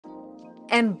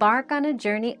Embark on a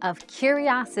journey of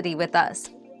curiosity with us.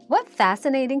 What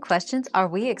fascinating questions are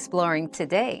we exploring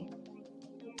today?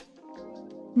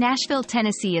 Nashville,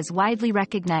 Tennessee is widely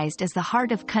recognized as the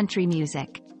heart of country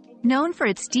music. Known for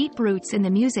its deep roots in the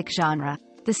music genre,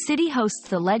 the city hosts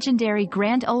the legendary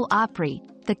Grand Ole Opry,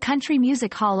 the Country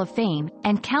Music Hall of Fame,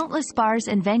 and countless bars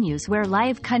and venues where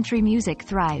live country music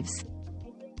thrives.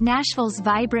 Nashville's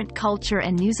vibrant culture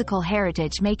and musical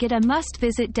heritage make it a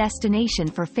must-visit destination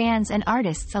for fans and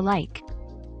artists alike.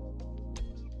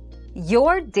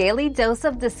 Your daily dose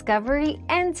of discovery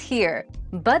ends here,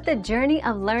 but the journey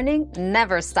of learning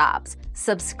never stops.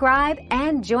 Subscribe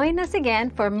and join us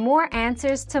again for more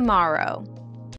answers tomorrow.